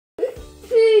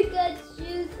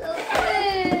Pikachu so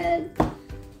good.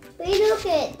 Wait, look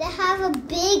it. They have a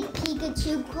big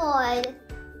Pikachu card.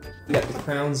 We got the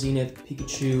Crown Zenith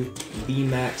Pikachu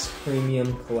VMAX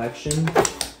Premium Collection.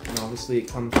 And obviously it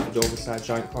comes with the oversized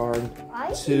giant card,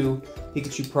 2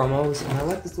 Pikachu promos, and I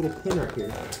like this little pin right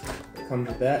here. It comes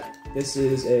with that. This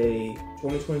is a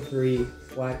 2023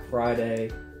 Black Friday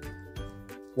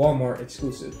Walmart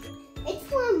exclusive. It's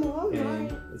from Walmart.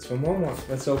 And it's from Walmart.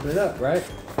 Let's open it up, right?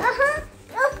 Uh-huh.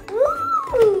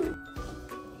 Ooh.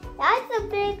 That's a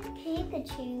big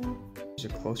Pikachu. Here's a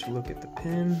closer look at the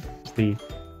pin. It's the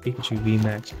Pikachu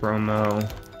VMAX promo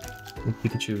with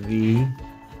Pikachu V.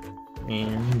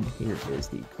 And here is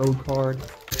the code card.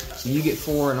 So you get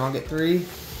 4 and I'll get 3.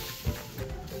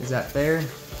 Is that fair?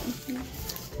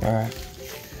 Mm-hmm. Alright.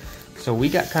 So we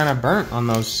got kind of burnt on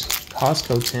those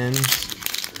Costco tins.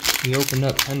 We opened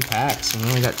up 10 packs and we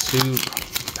only got 2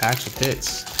 packs of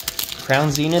hits. Crown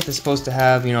Zenith is supposed to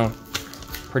have, you know,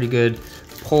 pretty good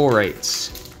pull rates.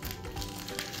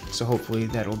 So hopefully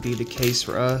that'll be the case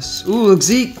for us. Ooh, look,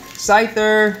 Zeke!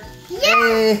 Scyther!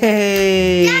 Yeah!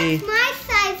 Hey! That's my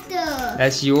Scyther!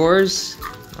 That's yours?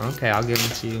 Okay, I'll give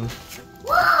them to you.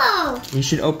 Whoa! You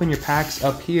should open your packs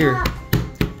up here.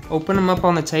 Open them up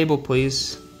on the table,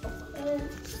 please.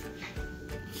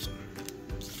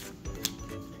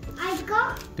 I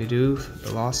got... Bidoof,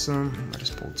 Blossom. I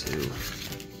just pulled 2.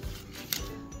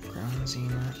 Crown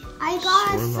Zenith. I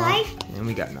got a Sorlock, Scyther. and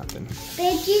we got nothing.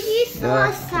 Did you saw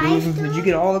a Scyther? Did you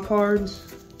get all the cards?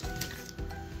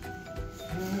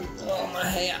 Oh my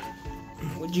hand.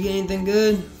 Did you get anything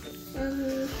good?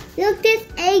 Look, this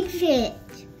exit.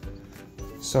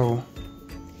 So,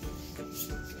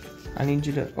 I need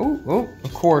you to, oh,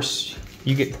 of course,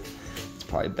 you get, it's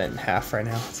probably bent in half right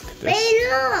now. Let's look at this. Hey,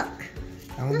 look.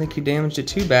 I don't think you damaged it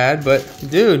too bad, but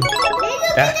dude, Hey, look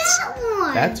at that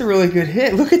one. That's a really good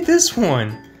hit. Look at this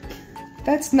one.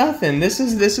 That's nothing. This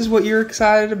is what you're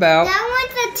excited about. That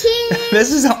one's a team.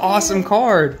 This is an awesome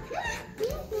card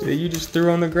that you just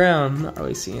threw on the ground. I'm not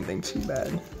really seeing anything too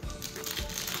bad.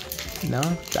 No,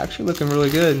 it's actually looking really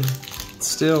good.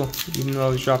 Still, even though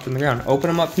it was dropped on the ground. Open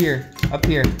them up here. Up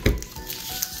here.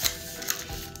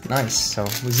 Nice. So,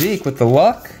 Zeke with the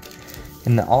luck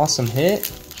and the awesome hit.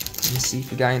 Let me see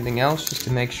if you got anything else just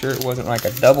to make sure it wasn't like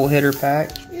a double hitter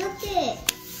pack. Look it.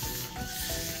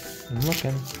 I'm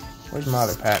looking. Where's my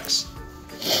other packs?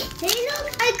 Hey,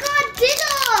 look, I got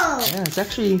Ditto. Yeah, it's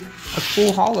actually a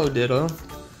cool hollow Ditto.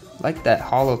 Like that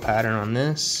hollow pattern on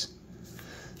this.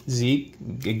 Zeke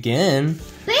again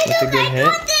Hey, with a look, good I hit.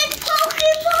 got this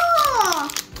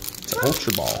Pokeball. It's an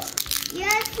Ultra Ball.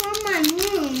 Yeah, it's from my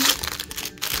room.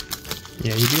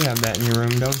 Yeah, you do have that in your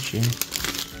room, don't you?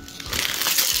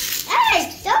 Hey,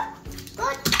 stop.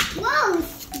 Whoa.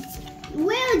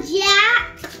 Will Jack.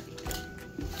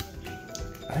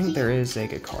 I think there is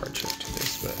like a card trick to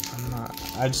this, but I'm not.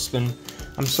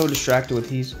 I'm so distracted with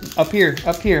he's up here.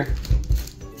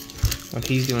 What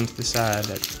he's doing to the side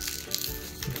that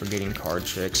I'm forgetting card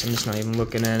tricks. I'm just not even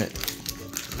looking at it.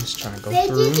 I'm just trying to go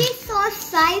through. Did you saw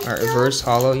Scyther? Alright, reverse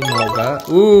hollow, you know that.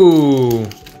 Ooh!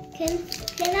 Can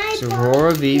I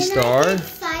Zorora V-Star. Can I get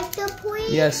Scyther,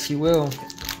 please? Yes, you will.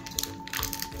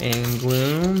 And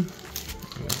Gloom.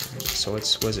 So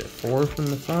was it 4 from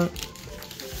the front?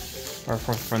 Or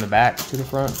from the back to the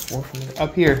front? 4 from the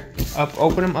up here.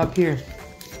 Open them up here.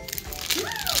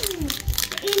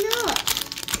 Hey, look.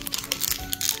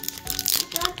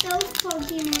 Got those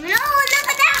Pokemon. Oh, look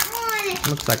at that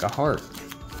one. Looks like a heart.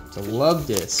 It's a love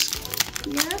disc.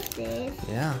 Love this.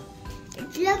 Yeah.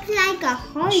 It looks like a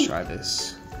heart. Let's try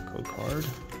this code card.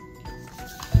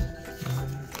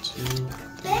 1, 2.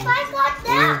 Babe, I got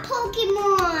that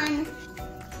Pokemon.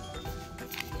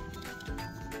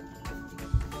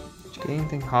 Did you get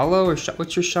anything hollow or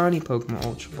what's your shiny Pokemon?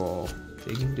 Ultra Ball,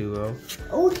 Digging Duo,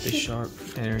 the Sharp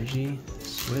Energy,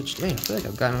 Switch. Man, I feel like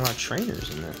I've gotten a lot of trainers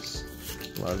in this.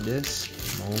 Love this.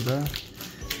 Molga,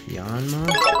 Yanma.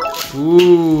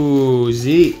 Ooh,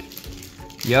 Zeke.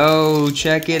 Yo,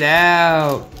 check it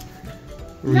out.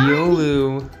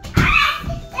 Riolu.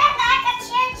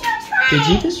 Did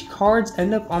you just cards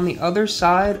end up on the other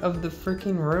side of the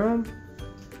freaking room?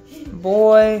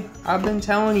 Boy, I've been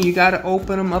telling you, you gotta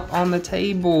open them up on the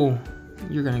table.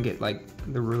 You're gonna get like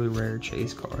the really rare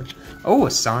chase card. Oh,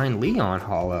 a signed Leon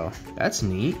hollow. That's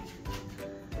neat.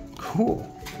 Cool.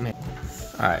 Man.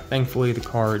 Alright, thankfully the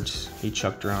cards he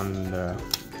chucked around the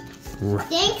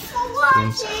Thanks for watching.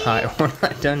 inside. We're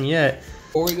not done yet.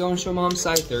 Before we go and show Mom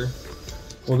Scyther,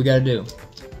 what we gotta do?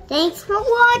 Thanks for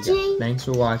watching. Thanks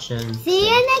for watching. See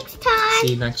you next time. See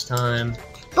you next time.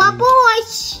 Bye-bye.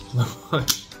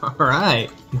 All right.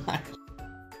 Bye.